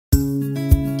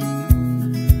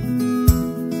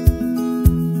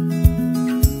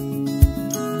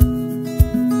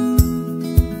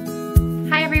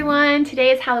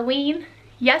Today is Halloween.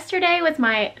 Yesterday was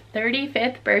my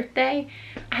 35th birthday.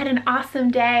 I had an awesome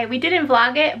day. We didn't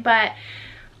vlog it, but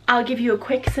I'll give you a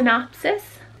quick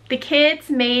synopsis. The kids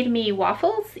made me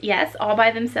waffles, yes, all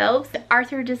by themselves.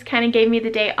 Arthur just kind of gave me the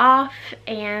day off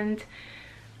and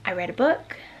I read a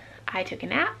book, I took a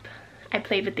nap, I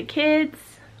played with the kids,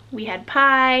 we had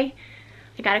pie,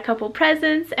 I got a couple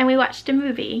presents, and we watched a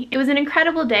movie. It was an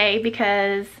incredible day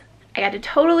because I got to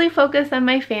totally focus on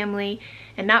my family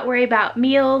and not worry about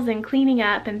meals and cleaning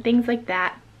up and things like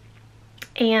that.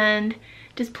 And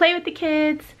just play with the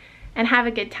kids and have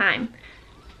a good time.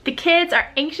 The kids are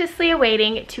anxiously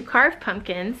awaiting to carve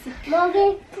pumpkins.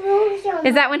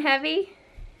 Is that one heavy?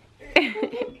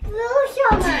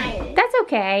 That's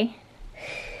okay.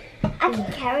 I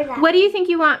can carry that. What do you think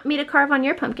you want me to carve on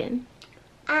your pumpkin?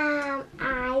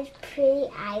 Eyes, pretty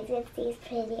eyes with these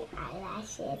pretty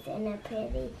eyelashes and a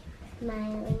pretty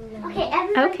smiling nose. Okay,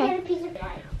 everybody get a piece of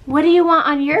pie. What do you want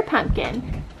on your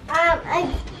pumpkin? A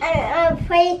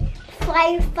pretty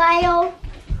firefighter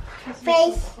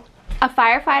face. A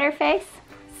firefighter face?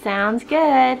 Sounds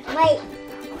good. Wait.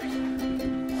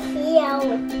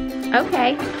 Here.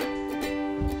 Okay.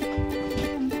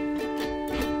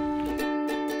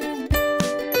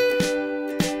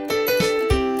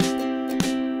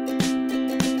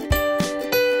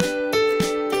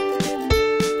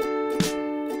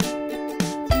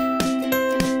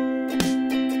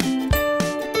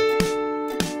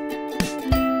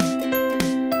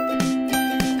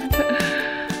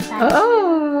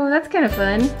 Oh, that's kind of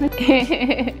fun.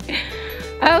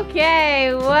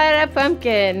 Okay, what a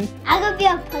pumpkin. I'm gonna be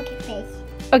a pumpkin face.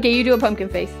 Okay, you do a pumpkin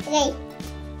face. Okay.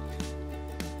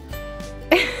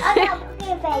 I'm a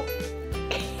pumpkin face.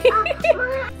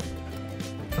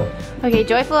 Okay,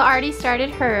 Joyful already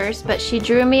started hers, but she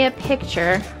drew me a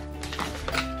picture.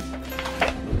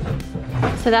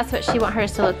 So that's what she wants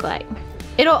hers to look like.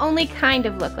 It'll only kind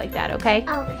of look like that, okay?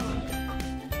 Okay.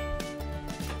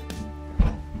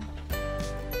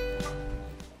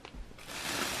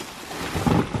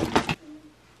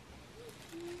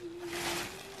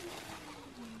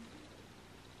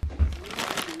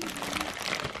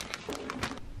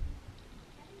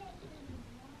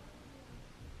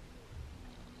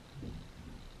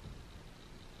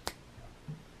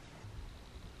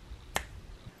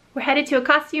 We're headed to a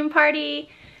costume party,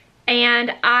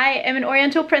 and I am an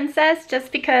Oriental princess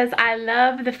just because I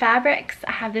love the fabrics.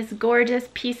 I have this gorgeous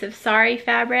piece of sari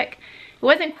fabric. It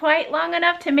wasn't quite long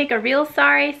enough to make a real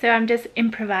sari, so I'm just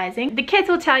improvising. The kids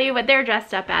will tell you what they're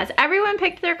dressed up as. Everyone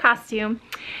picked their costume,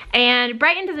 and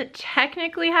Brighton doesn't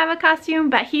technically have a costume,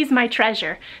 but he's my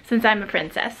treasure since I'm a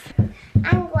princess.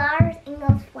 I'm Lars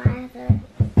English Father.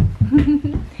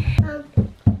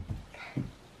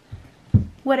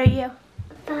 What are you?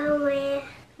 Bowman.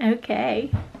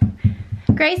 Okay.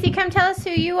 Gracie, come tell us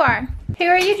who you are. Who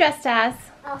are you dressed as?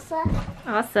 Elsa.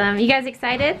 Awesome. You guys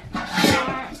excited?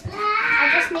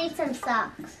 I just need some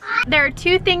socks. There are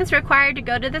two things required to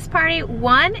go to this party.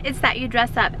 One is that you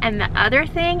dress up, and the other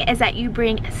thing is that you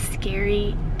bring a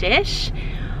scary dish.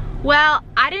 Well,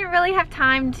 I didn't really have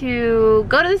time to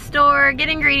go to the store, get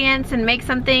ingredients, and make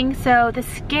something, so the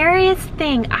scariest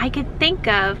thing I could think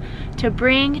of to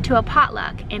bring to a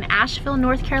potluck in Asheville,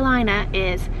 North Carolina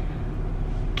is,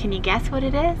 can you guess what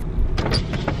it is?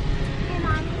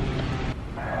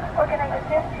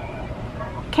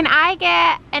 Can I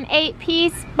get an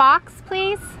 8-piece box,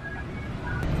 please?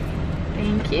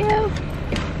 Thank you.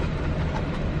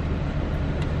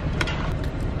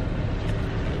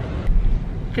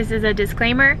 This is a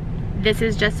disclaimer. This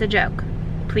is just a joke.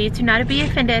 Please do not be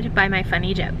offended by my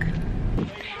funny joke.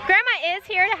 Grandma is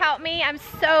here to help me. I'm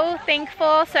so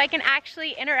thankful so I can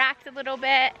actually interact a little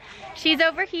bit. She's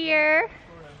over here.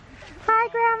 Hi,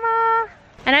 Grandma.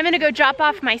 And I'm gonna go drop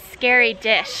off my scary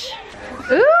dish.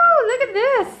 Ooh, look at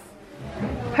this.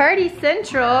 Party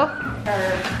Central.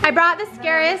 I brought the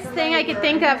scariest thing I could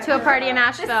think of to a party in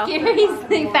Asheville. The scariest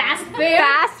thing, fast food.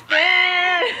 Fast food.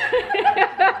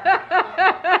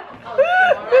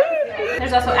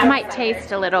 There's also I might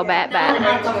taste a little bit, but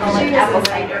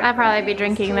I'll probably be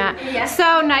drinking that.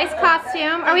 So, nice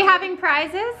costume. Are we having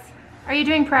prizes? Are you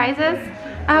doing prizes?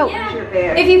 Oh. Yeah.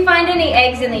 If you find any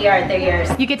eggs in the yard, they're yours.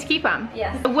 You get to keep them.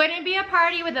 Yes. It wouldn't be a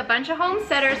party with a bunch of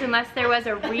homesteaders unless there was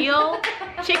a real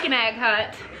chicken egg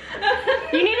hunt.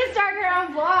 You need to start your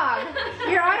own vlog.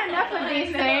 You're on enough of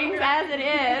these things as it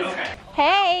is. Okay.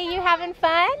 Hey, you having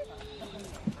fun?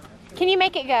 Can you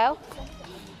make it go?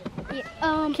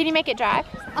 Yeah, Can you make it drive?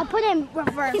 I'll put it in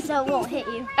reverse so it won't hit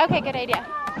you. Okay, good idea.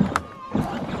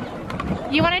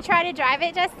 You want to try to drive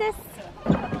it, Justice?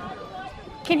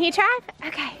 Can he drive?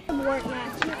 Okay.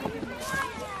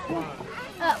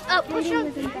 Push him.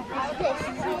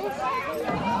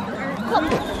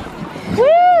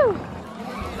 Woo!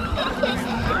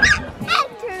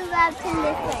 Turn left in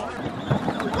this way.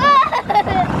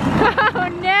 Oh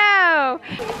no!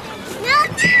 No!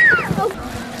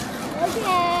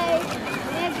 Okay.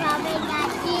 We're coming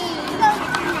at you.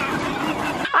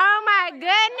 Oh my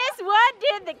goodness, what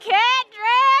did the cat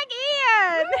drag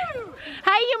in?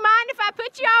 Hey, you mind if I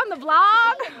put you on the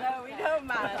vlog? No, we don't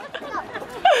mind.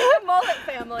 The mullet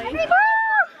family.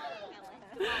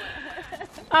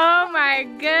 Oh my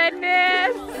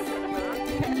goodness.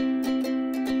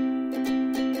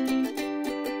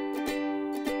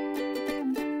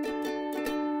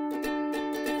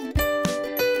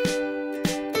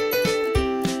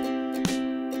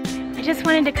 I just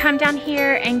wanted to come down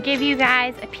here and give you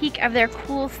guys a peek of their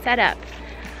cool setup.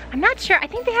 I'm not sure, I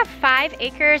think they have 5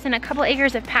 acres and a couple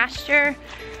acres of pasture.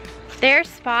 Their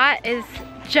spot is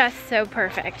just so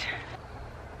perfect.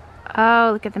 Oh,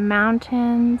 look at the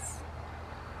mountains.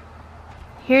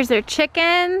 Here's their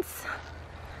chickens.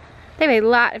 They have a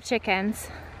lot of chickens.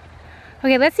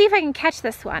 Okay, let's see if I can catch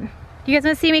this one. Do you guys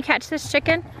want to see me catch this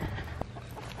chicken?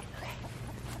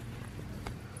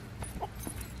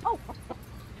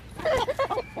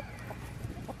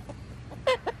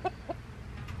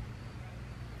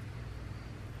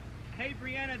 Hey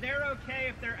Brianna, they're okay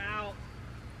if they're out.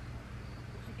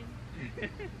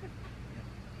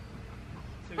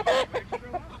 So where'd you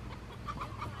grow up?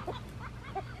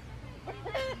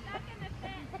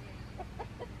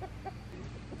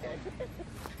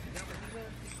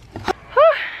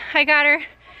 Whew, I got her.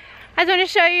 I just want to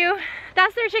show you,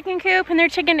 that's their chicken coop and their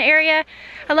chicken area.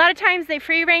 A lot of times they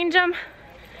free range them.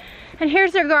 And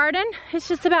here's their garden. It's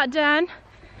just about done.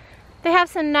 They have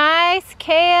some nice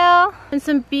kale and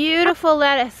some beautiful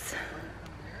lettuce.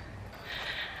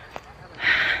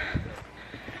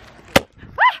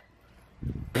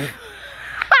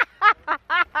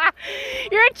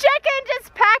 Your chicken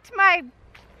just packed my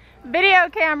video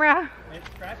camera. It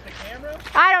scratched the camera?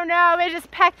 I don't know, they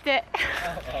just pecked it.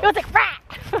 It was like, rat!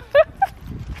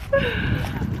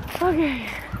 Okay.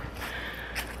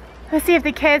 Let's see if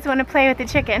the kids want to play with the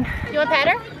chicken. You want to pet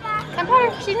her? Come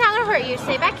pet her. She's not going to hurt you.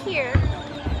 Stay back here.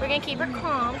 We're going to keep her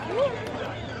calm. Come here.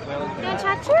 Well, You want to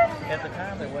touch her? at the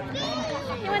time there wasn't.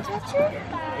 You want to touch her?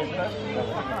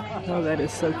 Oh, that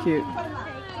is so cute.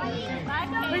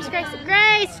 Where's Grace?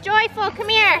 Grace, Joyful, come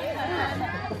here.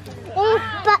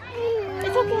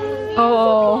 It's okay.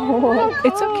 Oh,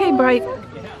 it's okay, Brighton.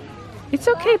 It's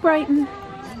okay, Brighton.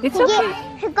 It's okay.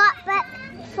 He got back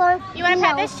for You want to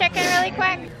pet this chicken really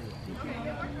quick?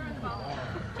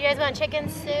 Do you guys want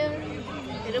chickens soon?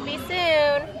 It'll be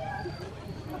soon.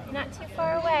 Not too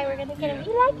far away. We're gonna get him.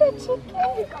 You like that chicken?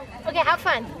 Okay, have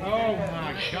fun. Oh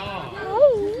my god.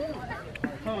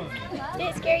 Did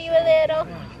it scare you a little?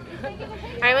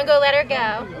 Alright, I'm gonna go let her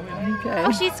go. Okay.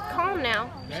 Oh, she's calm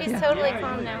now. She's totally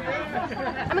calm now.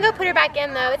 I'm gonna go put her back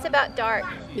in though. It's about dark.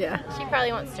 Yeah. She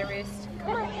probably wants to roost.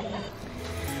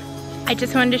 I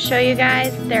just wanted to show you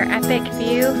guys their epic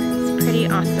view. It's pretty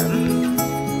awesome.